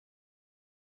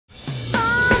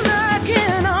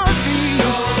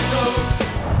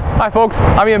Hi folks,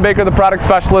 I'm Ian Baker, the product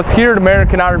specialist here at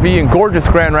American RV in gorgeous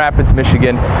Grand Rapids,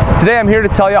 Michigan. Today I'm here to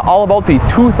tell you all about the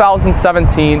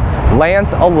 2017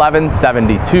 Lance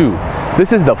 1172.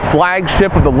 This is the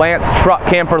flagship of the Lance truck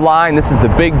camper line. This is the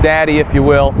big daddy, if you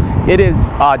will. It is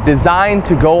designed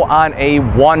to go on a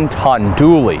 1-ton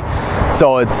dually.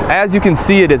 So it's, as you can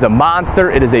see, it is a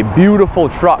monster. It is a beautiful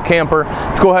truck camper.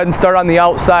 Let's go ahead and start on the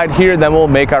outside here, then we'll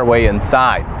make our way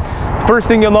inside. First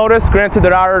thing you'll notice, granted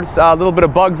there are a little bit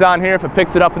of bugs on here if it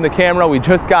picks it up in the camera. We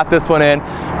just got this one in,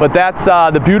 but that's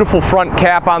the beautiful front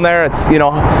cap on there. It's, you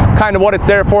know, kind of what it's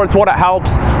there for. It's what it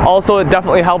helps. Also, it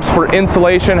definitely helps for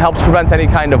insulation, helps prevent any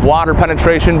kind of water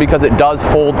penetration because it does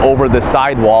fold over the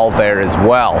sidewall there as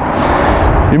well.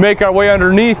 You make our way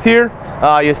underneath here.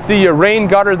 You see your rain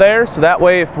gutter there, so that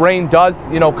way if rain does,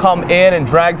 you know, come in and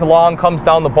drags along, comes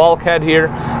down the bulkhead here,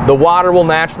 the water will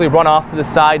naturally run off to the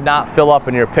side, not fill up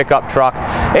in your pickup truck.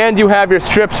 And you have your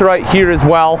strips right here as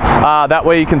well. That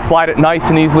way you can slide it nice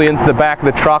and easily into the back of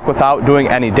the truck without doing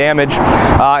any damage.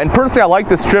 And personally, I like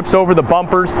the strips over the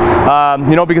bumpers,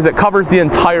 you know, because it covers the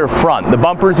entire front. The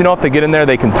bumpers, you know, if they get in there,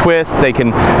 they can twist, they can,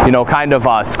 you know, kind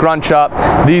of scrunch up.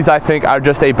 These, I think, are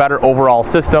just a better overall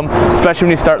system, especially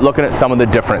when you start looking at some of the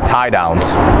different tie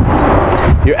downs.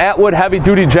 Your Atwood heavy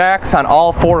duty jacks on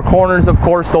all four corners, of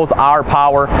course, those are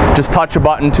power. Just touch a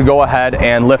button to go ahead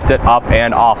and lift it up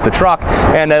and off the truck,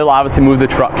 and it'll obviously move the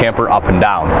truck camper up and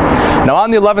down. Now on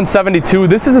the 1172,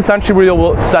 this is essentially where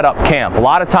you'll set up camp. A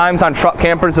lot of times on truck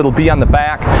campers, it'll be on the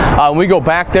back. When we go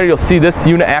back there, you'll see this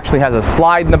unit actually has a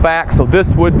slide in the back, so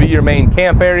this would be your main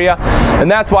camp area.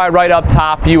 And that's why right up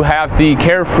top, you have the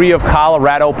Carefree of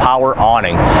Colorado power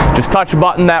awning. Just touch a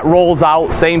button, that rolls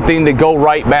out, same thing to go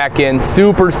right back in.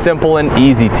 Super simple and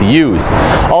easy to use.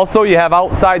 Also, you have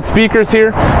outside speakers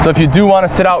here, so if you do want to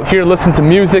sit out here, listen to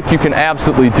music, you can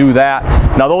absolutely do that.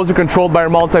 Now those are controlled by our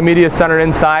multimedia center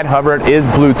inside, however it is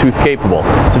Bluetooth capable.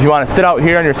 So if you want to sit out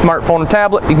here on your smartphone or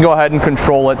tablet, you can go ahead and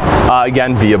control it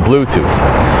again via Bluetooth.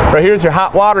 Right here's your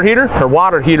hot water heater, or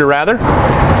water heater rather.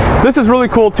 This is really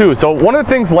cool too. So one of the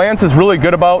things Lance is really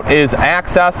good about is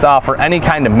access for any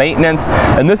kind of maintenance,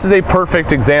 and this is a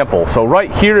perfect example. So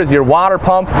right here is your water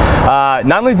pump.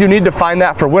 Not only do you need to find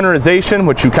that for winterization,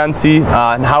 which you can see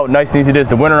and how nice and easy it is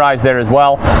to winterize there as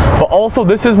well, but also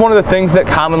this is one of the things that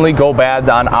commonly go bad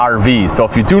on RVs. So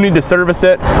if you do need to service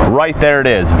it, right there it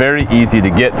is. Very easy to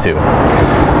get to.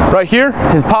 Right here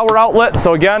is power outlet.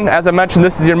 So again, as I mentioned,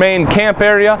 this is your main camp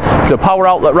area. So power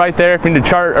outlet right there. If you need to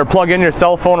charge or plug in your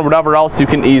cell phone or whatever else, you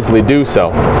can easily do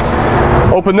so.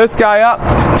 Open this guy up.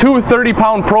 Two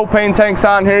 30-pound propane tanks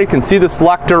on here. You can see the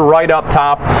selector right up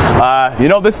top. You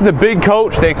know, this is a big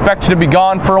coach. They expect you to be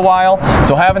gone for a while,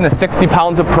 so having the 60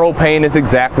 pounds of propane is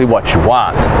exactly what you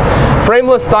want.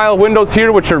 Frameless style windows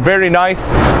here, which are very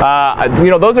nice. You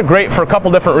know, those are great for a couple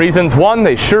different reasons. One,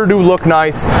 they sure do look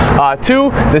nice.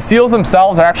 Two, the seals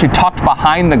themselves are actually tucked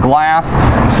behind the glass,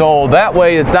 so that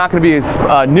way it's not going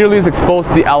to be nearly as exposed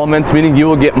to the elements, meaning you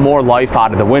will get more life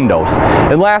out of the windows.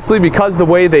 And lastly, because the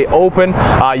way they open,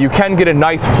 you can get a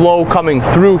nice flow coming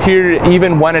through here.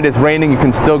 Even when it is raining, you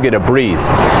can still get a breeze.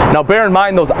 Now bear in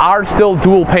mind, those are still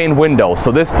dual pane windows,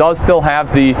 so this does still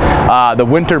have the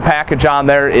winter package on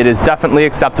there. It is definitely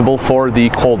acceptable for the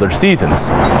colder seasons.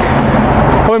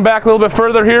 Coming back a little bit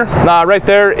further here, right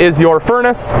there is your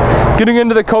furnace. Getting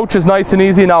into the coach is nice and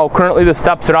easy. Now currently the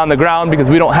steps are on the ground because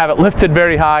we don't have it lifted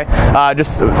very high,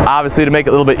 just obviously to make it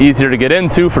a little bit easier to get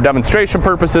into for demonstration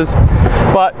purposes.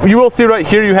 But you will see right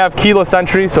here you have keyless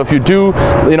entry, so if you do,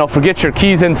 you know, forget your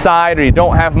keys inside or you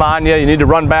don't have them on you need to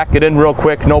run back, get in real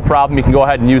quick, no problem. You can go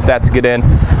ahead and use that to get in.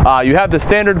 You have the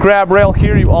standard grab rail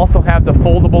here. You also have the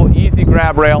foldable easy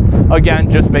grab rail,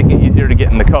 again just making it easier to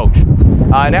get in the coach.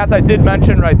 And as I did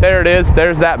mention, right there it is,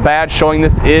 there's that badge showing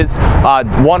this is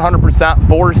 100%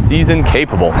 4-season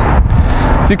capable.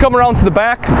 So you come around to the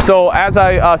back. So as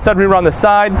I said, we were on the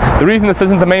side. The reason this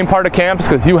isn't the main part of camp is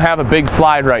because you have a big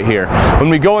slide right here. When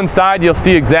we go inside, you'll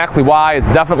see exactly why. It's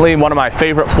definitely one of my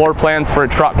favorite floor plans for a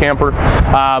truck camper.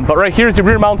 But right here's your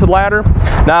rear mounted ladder.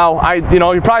 Now, you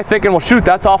know, you're probably thinking, well, shoot,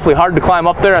 that's awfully hard to climb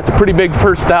up there. That's a pretty big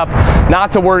first step.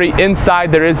 Not to worry,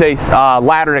 inside there is a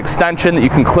ladder extension that you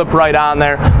can clip right on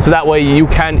there, so that way you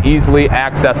can easily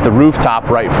access the rooftop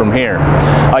right from here.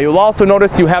 You'll also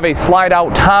notice you have a slide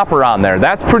out topper on there.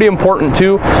 That's pretty important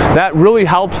too. That really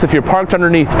helps if you're parked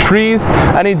underneath trees.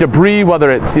 Any debris, whether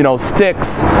it's, you know,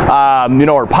 sticks, you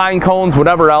know, or pine cones,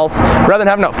 whatever else, rather than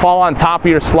having it fall on top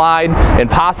of your slide and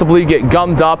possibly get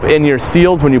gummed up in your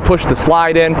seals when you push the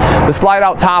slide in, the slide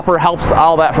out topper helps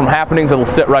all that from happening, so it'll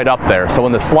sit right up there. So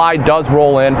when the slide does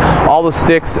roll in, all the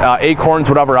sticks, acorns,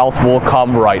 whatever else will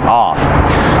come right off.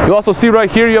 You'll also see right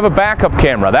here you have a backup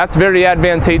camera. That's very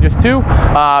advantageous too.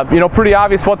 You know, pretty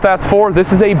obvious what that's for.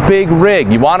 This is a big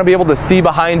rig. You want to be able to see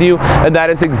behind you, and that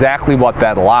is exactly what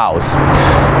that allows.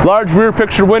 Large rear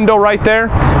picture window right there.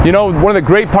 You know, one of the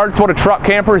great parts about a truck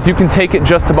camper is you can take it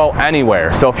just about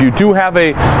anywhere. So if you do have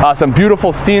some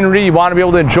beautiful scenery, you want to be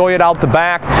able to enjoy it out the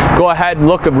back, go ahead and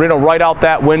look right out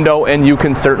that window, and you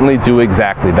can certainly do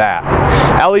exactly that.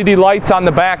 LED lights on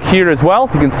the back here as well.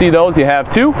 You can see those, you have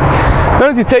two. Then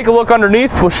as you take a look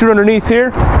underneath, we'll shoot underneath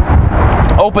here,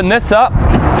 open this up.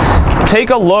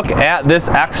 Take a look at this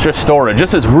extra storage.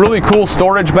 This is really cool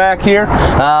storage back here.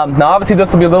 Now obviously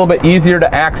this will be a little bit easier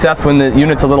to access when the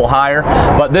unit's a little higher,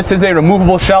 but this is a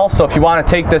removable shelf, so if you want to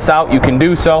take this out, you can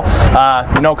do so.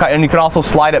 You know, and you can also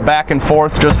slide it back and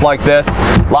forth just like this,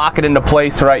 lock it into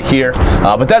place right here.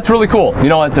 But that's really cool. You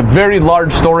know, it's a very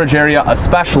large storage area,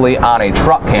 especially on a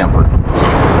truck camper.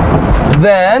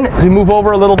 Then we move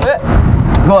over a little bit.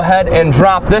 Go ahead and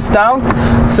drop this down.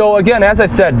 So again, as I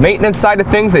said, maintenance side of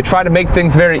things, they try to make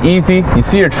things very easy. You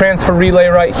see your transfer relay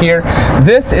right here.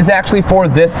 This is actually for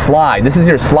this slide. This is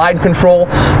your slide control.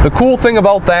 The cool thing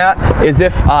about that is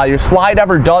if your slide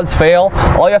ever does fail,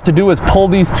 all you have to do is pull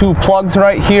these two plugs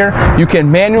right here. You can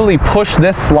manually push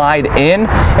this slide in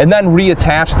and then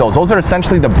reattach those. Those are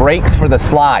essentially the brakes for the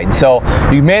slide. So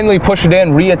you manually push it in,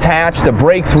 reattach, the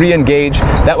brakes re-engage.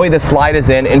 That way the slide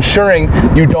is in, ensuring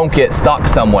you don't get stuck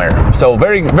somewhere. So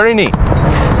very, very neat.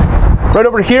 Right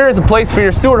over here is a place for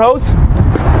your sewer hose.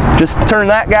 Just turn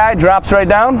that guy, drops right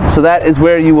down. So that is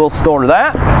where you will store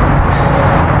that.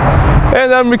 And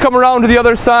then we come around to the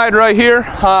other side right here.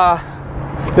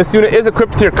 This unit is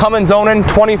equipped with your Cummins Onan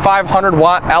 2500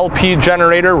 watt LP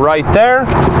generator right there.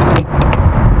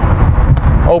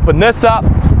 Open this up.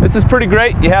 This is pretty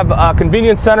great. You have a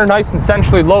convenience center nice and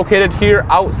centrally located here,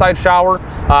 outside shower.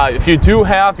 If you do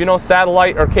have, you know,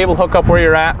 satellite or cable hookup where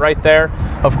you're at right there,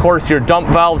 of course your dump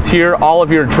valves here, all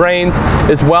of your drains,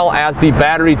 as well as the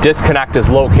battery disconnect is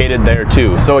located there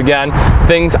too. So again,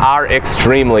 things are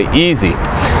extremely easy.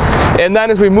 And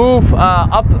then as we move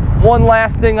up, one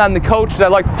last thing on the coach that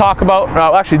I'd like to talk about,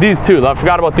 actually these two, I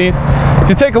forgot about these. So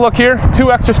you take a look here,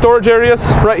 two extra storage areas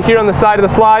right here on the side of the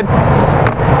slide.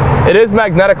 It is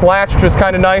magnetic latch, which is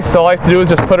kind of nice, so all I have to do is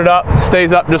just put it up, it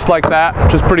stays up just like that,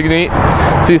 which is pretty neat.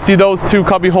 So you see those two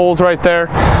cubby holes right there.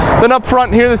 Then up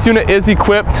front here, this unit is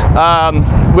equipped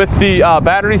with the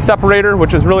battery separator,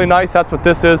 which is really nice. That's what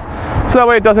this is. So that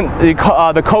way it doesn't,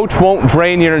 the coach won't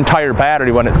drain your entire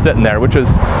battery when it's sitting there, which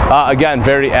is, again,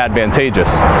 very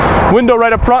advantageous. Window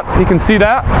right up front, you can see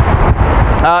that.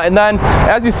 And then,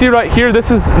 as you see right here,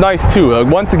 this is nice too.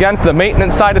 Once again, for the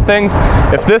maintenance side of things,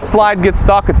 if this slide gets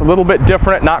stuck, it's a little bit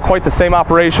different, not quite the same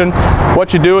operation.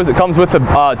 What you do is it comes with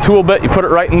a tool bit, you put it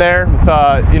right in there with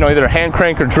you know, either a hand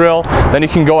crank or drill, then you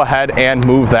can go ahead and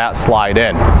move that slide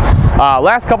in.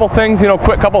 Last couple things, you know,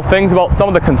 quick couple things about some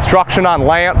of the construction on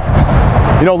Lance.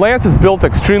 You know, Lance is built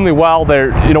extremely well.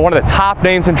 They're, you know, one of the top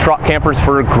names in truck campers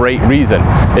for a great reason.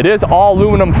 It is all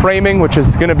aluminum framing, which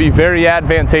is going to be very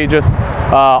advantageous.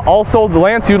 Also, the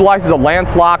Lance utilizes a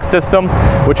Lance lock system,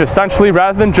 which essentially,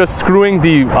 rather than just screwing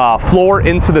the floor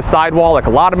into the sidewall like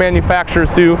a lot of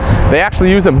manufacturers do, they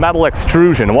actually use a metal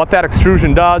extrusion. And what that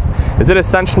extrusion does is it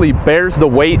essentially bears the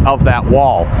weight of that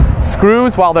wall.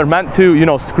 Screws, while they're meant to, you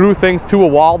know, screw things to a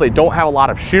wall, they don't have a lot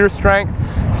of shear strength.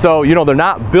 So, you know, they're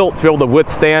not built to be able to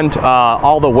withstand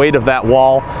all the weight of that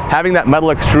wall. Having that metal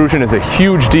extrusion is a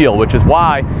huge deal, which is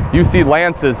why you see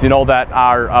Lances, you know, that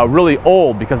are really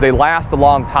old, because they last a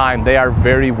long time. They are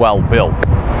very well built.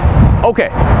 Okay,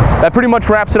 that pretty much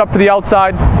wraps it up for the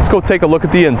outside. Let's go take a look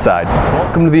at the inside.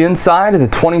 Welcome to the inside of the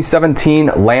 2017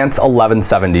 Lance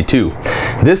 1172.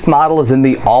 This model is in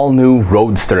the all-new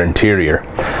Roadster interior.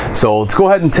 So let's go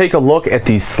ahead and take a look at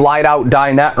the slide-out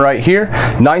dinette right here.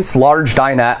 Nice large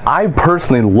dinette. I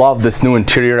personally love this new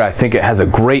interior. I think it has a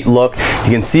great look.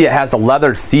 You can see it has the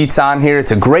leather seats on here.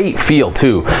 It's a great feel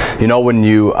too. You know, when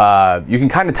you can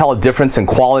kind of tell a difference in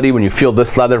quality when you feel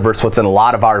this leather versus what's in a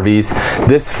lot of RVs.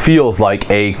 This feels like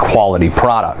a quality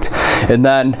product. And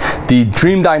then the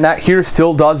Dream dinette here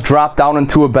still does drop down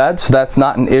into a bed, so that's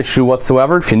not an issue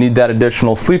whatsoever. If you need that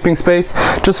additional sleeping space,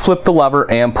 just flip the lever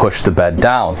and push the bed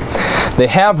down. They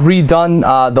have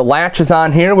redone the latches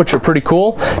on here, which are pretty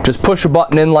cool. Just push a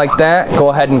button in like that, go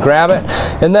ahead and grab it,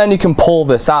 and then you can pull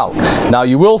this out. Now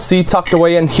you will see tucked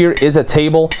away in here is a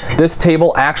table. This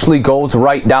table actually goes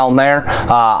right down there.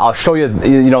 I'll show you,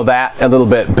 that a little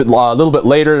bit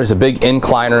later. There's a big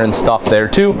incliner and stuff there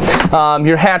too.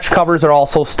 Your hatch covers are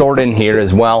also stored in here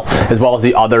as well as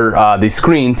the other the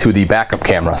screen to the backup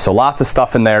camera. So lots of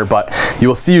stuff in there, but you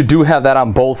will see you do have that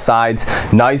on both sides.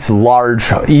 Nice,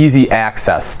 large, easy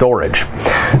access storage.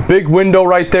 Big window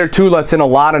right there too, lets in a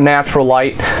lot of natural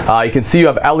light. You can see you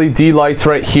have LED lights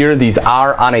right here. These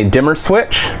are on a dimmer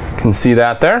switch. You can see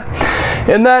that there.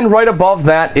 And then right above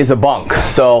that is a bunk.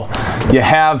 So you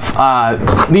have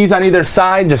these on either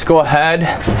side. Just go ahead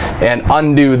and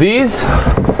undo these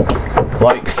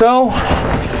like so.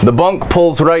 The bunk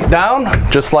pulls right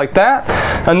down, just like that,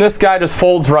 and this guy just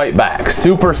folds right back.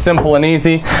 Super simple and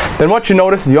easy. Then what you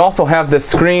notice is you also have this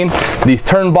screen, these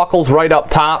turnbuckles right up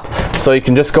top, so you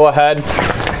can just go ahead,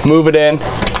 move it in,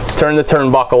 turn the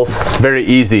turnbuckles, very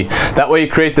easy. That way you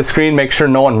create the screen, make sure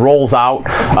no one rolls out.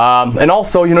 And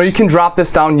also, you know, you can drop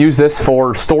this down, use this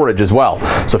for storage as well.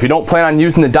 So if you don't plan on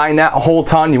using the dinette a whole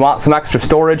ton, you want some extra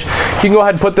storage, you can go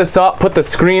ahead and put this up, put the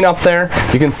screen up there.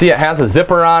 You can see it has a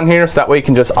zipper on here, so that way you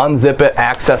can just unzip it,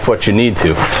 access what you need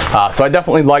to. So I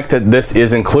definitely like that this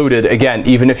is included, again,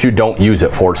 even if you don't use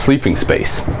it for sleeping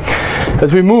space.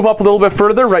 As we move up a little bit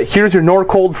further, right here's your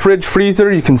Norcold fridge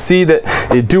freezer. You can see that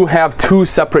they do have two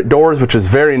separate doors, which is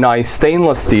very nice.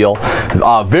 Stainless steel,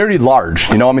 very large.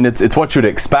 You know, I mean, it's what you'd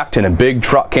expect in a big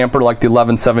truck camper like the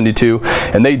 1172,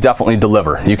 and they definitely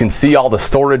deliver. You can see all the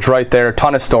storage right there,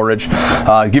 ton of storage.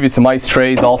 Give you some ice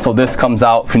trays. Also, this comes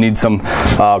out if you need some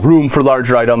room for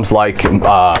larger items like you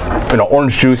know,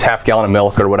 orange juice, half gallon of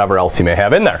milk, or whatever else you may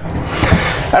have in there.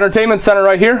 Entertainment center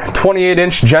right here,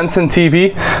 28-inch Jensen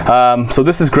TV. So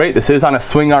this is great. This is on a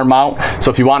swing arm mount. So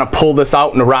if you want to pull this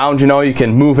out and around, you know, you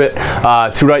can move it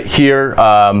to right here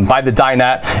by the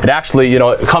dinette. It actually, you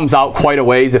know, it comes out quite a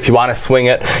ways if you want to swing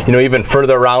it, you know, even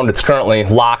further around. It's currently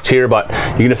locked here, but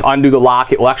you can just undo the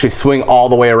lock. It will actually swing all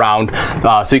the way around,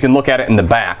 so you can look at it in the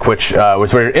back, which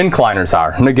is where your incliners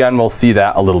are. And again, we'll see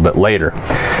that a little bit later.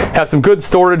 Have some good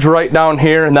storage right down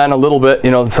here, and then a little bit,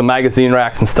 you know, some magazine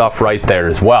racks and stuff right there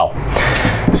as well.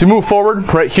 So you move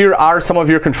forward, right here are some of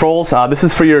your controls. This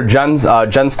is for your gen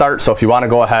start, so if you want to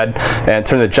go ahead and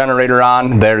turn the generator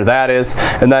on, there that is.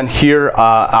 And then here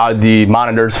are the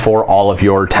monitors for all of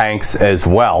your tanks as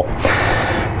well.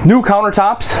 New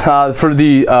countertops for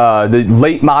the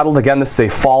late model. Again, this is a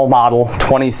fall model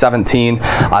 2017.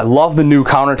 I love the new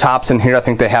countertops in here. I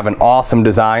think they have an awesome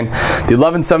design. The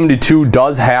 1172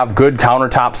 does have good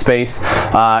countertop space,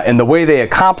 and the way they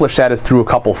accomplish that is through a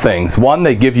couple things. One,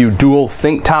 they give you dual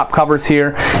sink top covers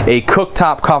here, a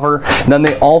cooktop cover, and then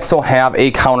they also have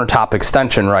a countertop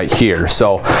extension right here.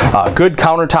 So good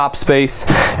countertop space,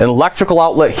 an electrical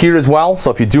outlet here as well.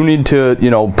 So if you do need to, you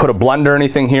know, put a blender or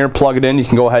anything here, plug it in, you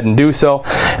can go ahead and do so.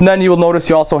 And then you will notice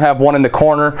you also have one in the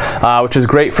corner, which is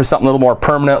great for something a little more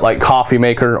permanent like coffee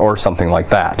maker or something like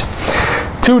that.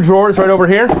 Two drawers right over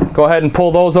here. Go ahead and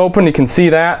pull those open. You can see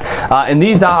that. And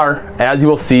these are, as you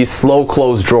will see, slow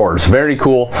close drawers. Very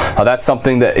cool. That's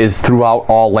something that is throughout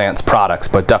all Lance products,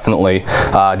 but definitely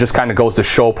just kind of goes to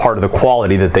show part of the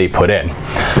quality that they put in.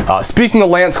 Speaking of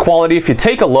Lance quality, if you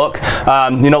take a look,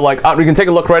 you know, like you can take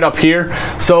a look right up here.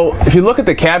 So if you look at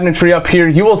the cabinetry up here,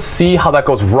 you will see how that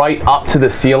goes right up to the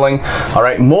ceiling. All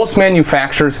right, most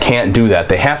manufacturers can't do that.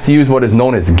 They have to use what is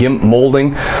known as GIMP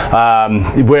molding,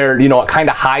 where, you know, it kind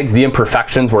of hides the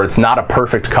imperfections where it's not a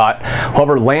perfect cut.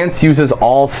 However, Lance uses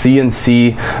all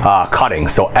CNC cutting,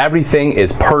 so everything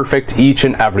is perfect each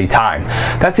and every time.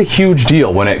 That's a huge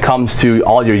deal when it comes to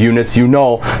all your units. You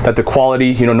know that the quality,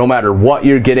 you know, no matter what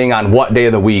you're getting on what day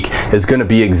of the week, is going to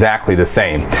be exactly the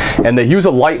same. And they use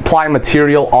a light ply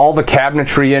material. All the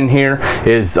cabinetry in here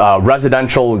is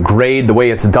residential grade, the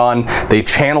way it's done. They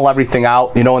channel everything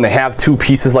out, you know, and they have two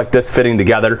pieces like this fitting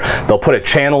together. They'll put a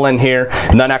channel in here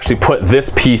and then actually put this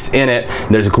piece in it.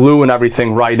 There's glue and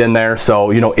everything right in there,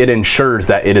 so, you know, it ensures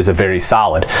that it is a very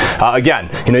solid. Again,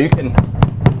 you know, you can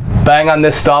bang on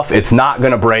this stuff, it's not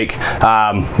gonna break.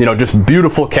 You know, just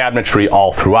beautiful cabinetry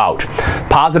all throughout.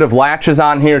 Positive latches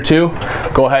on here too.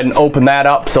 Go ahead and open that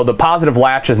up. So the positive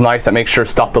latch is nice. That makes sure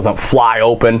stuff doesn't fly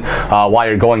open while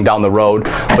you're going down the road.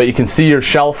 But you can see your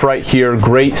shelf right here,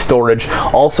 great storage.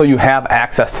 Also, you have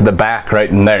access to the back right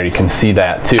in there. You can see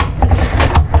that too.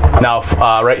 Now,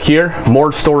 right here,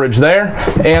 more storage there,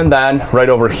 and then right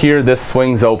over here, this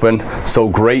swings open, so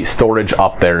great storage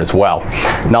up there as well.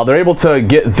 Now, they're able to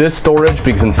get this storage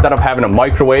because instead of having a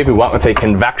microwave, we went with a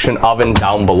convection oven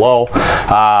down below,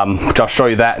 which I'll show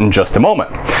you that in just a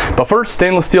moment. But first,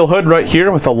 stainless steel hood right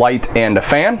here with a light and a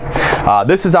fan.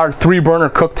 This is our 3-burner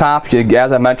cooktop.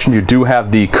 As I mentioned, you do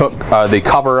have the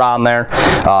cover on there.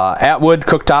 Atwood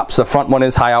cooktops, the front one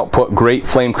is high output, great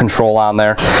flame control on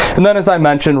there. And then, as I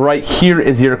mentioned, right right here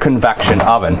is your convection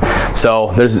oven.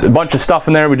 So there's a bunch of stuff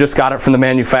in there. We just got it from the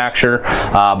manufacturer,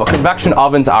 but convection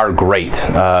ovens are great.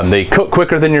 They cook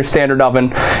quicker than your standard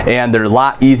oven, and they're a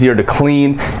lot easier to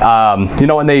clean. You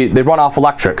know, and they run off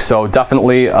electric, so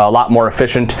definitely a lot more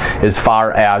efficient as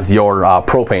far as your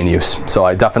propane use. So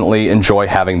I definitely enjoy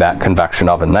having that convection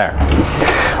oven there.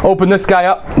 Open this guy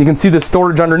up, you can see the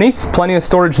storage underneath, plenty of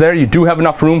storage there. You do have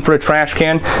enough room for a trash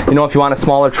can. You know, if you want a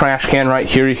smaller trash can right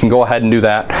here, you can go ahead and do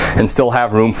that and still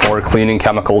have room for cleaning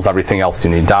chemicals, everything else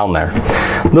you need down there.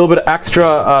 A little bit of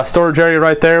extra storage area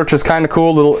right there, which is kind of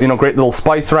cool. Little, you know, great little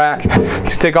spice rack.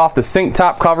 To take off the sink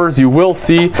top covers, you will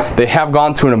see they have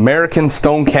gone to an American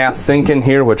stone cast sink in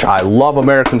here, which I love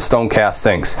American stone cast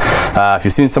sinks. If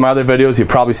you've seen some other videos, you've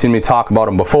probably seen me talk about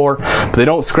them before, but they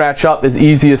don't scratch up as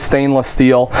easy as stainless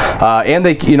steel. And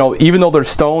they, you know, even though they're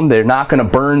stone, they're not going to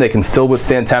burn. They can still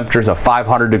withstand temperatures of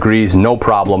 500 degrees, no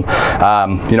problem.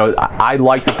 You know, I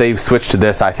like that they've switched to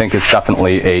this. I think it's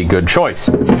definitely a good choice.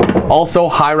 Also,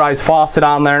 high-rise faucet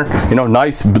on there. You know,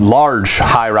 nice, large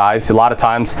high-rise. A lot of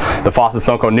times the faucets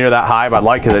don't go near that high, but I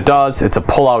like it does. It's a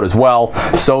pull-out as well,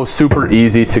 so super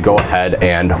easy to go ahead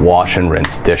and wash and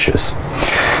rinse dishes.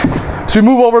 So we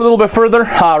move over a little bit further.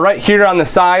 Right here on the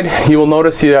side, you will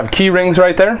notice you have key rings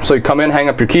right there. So you come in, hang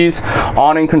up your keys.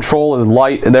 Awning control is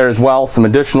light there as well. Some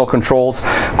additional controls.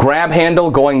 Grab handle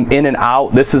going in and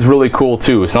out. This is really cool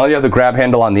too. So now you have the grab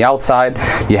handle on the outside.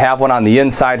 You have one on the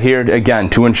inside here, again,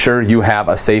 to ensure you have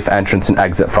a safe entrance and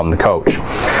exit from the coach.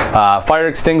 Fire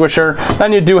extinguisher.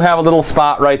 Then you do have a little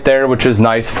spot right there, which is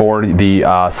nice for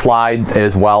the slide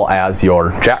as well as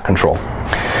your jack control.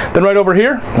 Then right over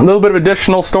here, a little bit of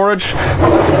additional storage.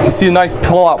 You see a nice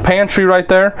pull-out pantry right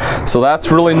there, so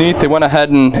that's really neat. They went ahead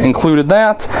and included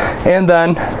that, and then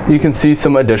you can see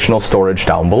some additional storage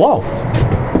down below.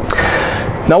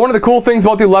 Now, one of the cool things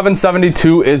about the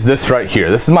 1172 is this right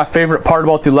here. This is my favorite part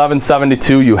about the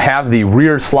 1172. You have the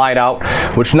rear slide out,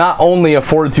 which not only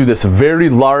affords you this very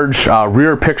large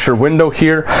rear picture window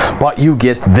here, but you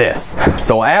get this.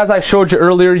 So as I showed you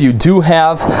earlier, you do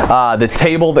have the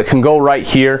table that can go right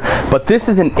here, but this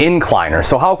is an incliner.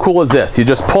 So how cool is this? You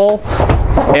just pull,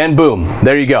 and boom,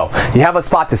 there you go. You have a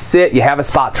spot to sit, you have a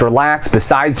spot to relax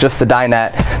besides just the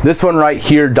dinette. This one right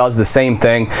here does the same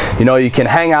thing. You know, you can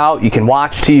hang out, you can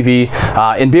watch TV,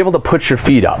 and be able to put your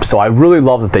feet up. So I really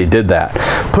love that they did that.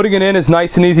 Putting it in is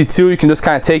nice and easy too. You can just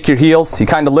kind of take your heels, you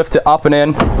kind of lift it up and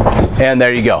in, and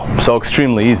there you go. So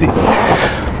extremely easy.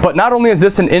 But not only is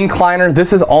this an incliner,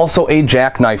 this is also a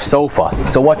jackknife sofa.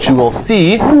 So what you will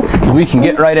see, we can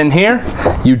get right in here.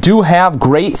 You do have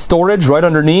great storage right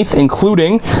underneath,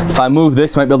 including, if I move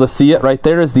this, you might be able to see it right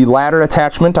there, is the ladder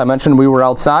attachment. I mentioned we were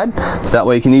outside, so that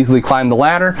way you can easily climb the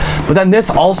ladder. But then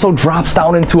this also drops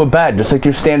down into a bed, just like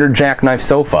your standard jackknife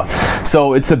sofa.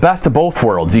 So it's the best of both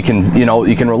worlds. You can, you know,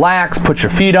 you can relax, put your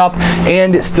feet up,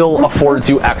 and it still affords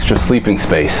you extra sleeping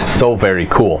space. So very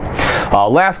cool.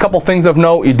 Last couple things of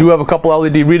note, you do have a couple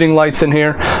LED reading lights in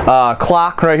here,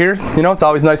 clock right here, you know, it's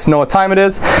always nice to know what time it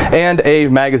is, and a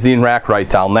magazine rack right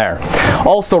down there.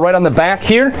 Also right on the back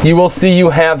here, you will see you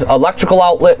have electrical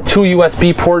outlet, 2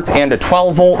 USB ports, and a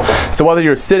 12 volt. So whether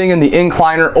you're sitting in the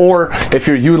incliner or if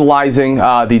you're utilizing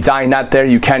the dinette there,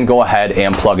 you can go ahead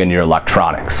and plug in your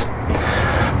electronics.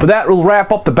 But that will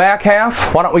wrap up the back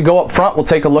half. Why don't we go up front? We'll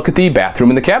take a look at the bathroom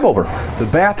in the cab over. The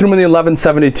bathroom in the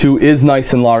 1172 is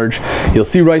nice and large. You'll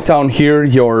see right down here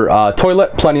your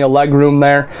toilet, plenty of leg room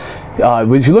there.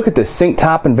 If you look at the sink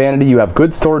top and vanity, you have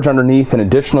good storage underneath, an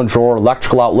additional drawer,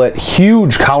 electrical outlet,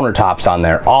 huge countertops on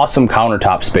there, awesome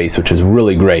countertop space, which is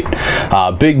really great.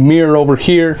 Big mirror over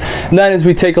here, and then as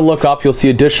we take a look up, you'll see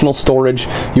additional storage.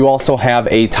 You also have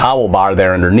a towel bar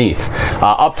there underneath.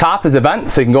 Up top is a vent,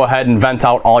 so you can go ahead and vent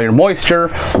out all your moisture.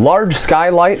 Large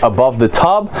skylight above the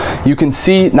tub. You can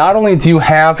see not only do you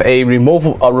have a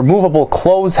removable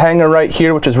clothes hanger right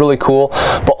here, which is really cool,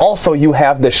 but also you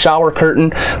have the shower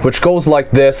curtain, which goes like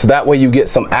this, so that way you get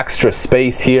some extra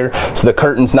space here, so the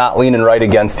curtain's not leaning right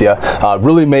against you.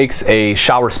 Really makes a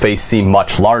shower space seem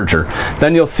much larger.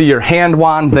 Then you'll see your hand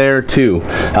wand there too.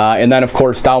 And then of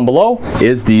course down below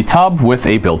is the tub with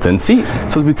a built-in seat.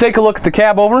 So as we take a look at the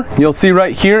cab over, you'll see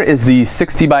right here is the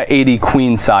 60 by 80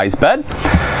 queen size bed.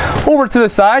 Over to the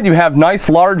side, you have nice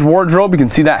large wardrobe. You can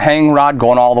see that hanging rod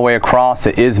going all the way across.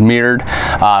 It is mirrored.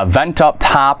 Vent up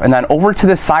top, and then over to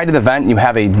the side of the vent, you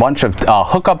have a bunch of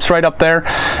hookups right up there.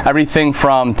 Everything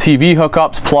from TV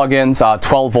hookups, plug-ins,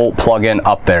 12 volt plug-in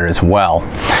up there as well.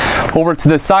 Over to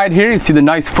the side here, you see the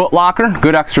nice foot locker,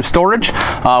 good extra storage.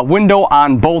 Window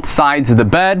on both sides of the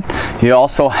bed. You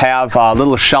also have a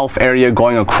little shelf area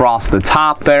going across the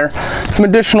top there. Some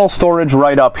additional storage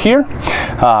right up here.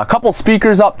 A couple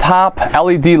speakers up top,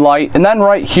 LED light, and then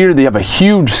right here they have a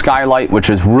huge skylight, which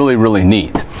is really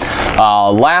neat.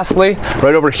 Lastly,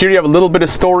 right over here you have a little bit of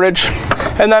storage,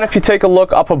 and then if you take a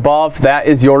look up above, that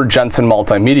is your Jensen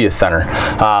Multimedia Center.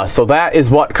 So that is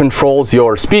what controls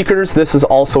your speakers. This is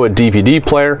also a DVD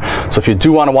player, so if you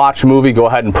do want to watch a movie, go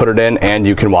ahead and put it in and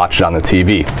you can watch it on the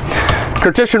TV.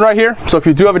 Partition right here, so if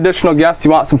you do have additional guests, you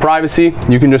want some privacy,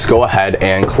 you can just go ahead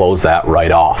and close that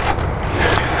right off.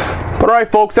 But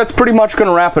alright folks, that's pretty much going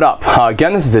to wrap it up.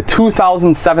 Again, this is a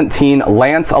 2017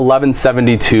 Lance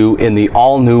 1172 in the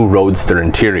all-new Roadster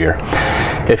interior.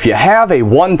 If you have a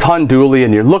 1-ton dually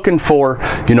and you're looking for,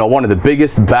 you know, one of the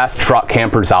biggest, best truck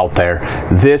campers out there,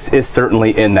 this is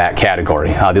certainly in that category.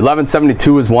 The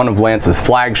 1172 is one of Lance's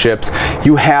flagships.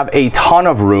 You have a ton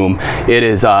of room. It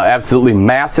is absolutely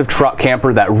massive truck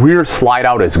camper. That rear slide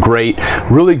out is great.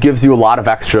 Really gives you a lot of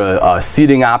extra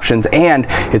seating options, and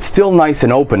it's still nice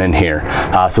and open in here.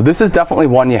 So this is definitely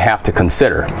one you have to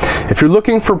consider. If you're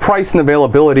looking for price and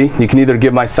availability, you can either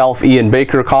give myself, Ian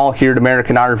Baker, a call here at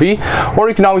American RV, or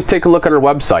you can always take a look at our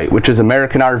website, which is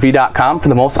AmericanRV.com, for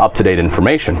the most up-to-date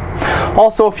information.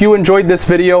 Also, if you enjoyed this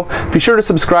video, be sure to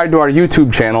subscribe to our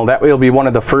YouTube channel. That way you'll be one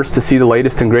of the first to see the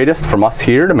latest and greatest from us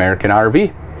here at American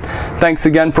RV. Thanks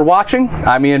again for watching.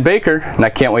 I'm Ian Baker, and I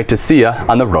can't wait to see you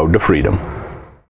on the road to freedom.